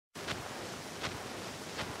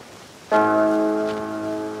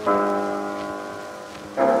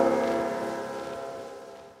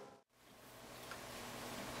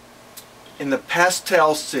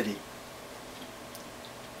Pastel City.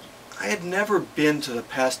 I had never been to the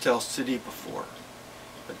Pastel City before,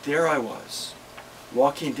 but there I was,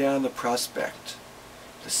 walking down the Prospect,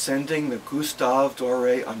 descending the Gustave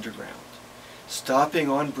Doré Underground, stopping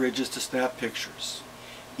on bridges to snap pictures,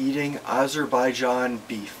 eating Azerbaijan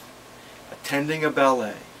beef, attending a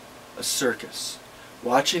ballet, a circus,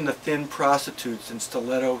 watching the thin prostitutes in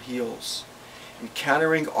stiletto heels,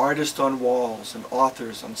 encountering artists on walls and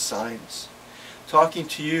authors on signs, talking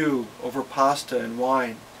to you over pasta and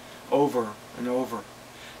wine, over and over,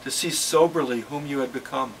 to see soberly whom you had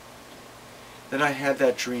become. Then I had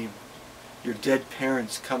that dream, your dead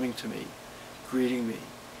parents coming to me, greeting me,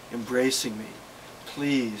 embracing me,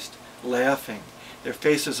 pleased, laughing, their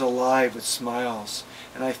faces alive with smiles,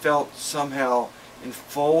 and I felt somehow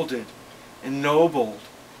enfolded, ennobled,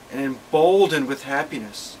 and emboldened with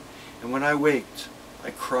happiness. And when I waked,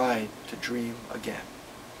 I cried to dream again.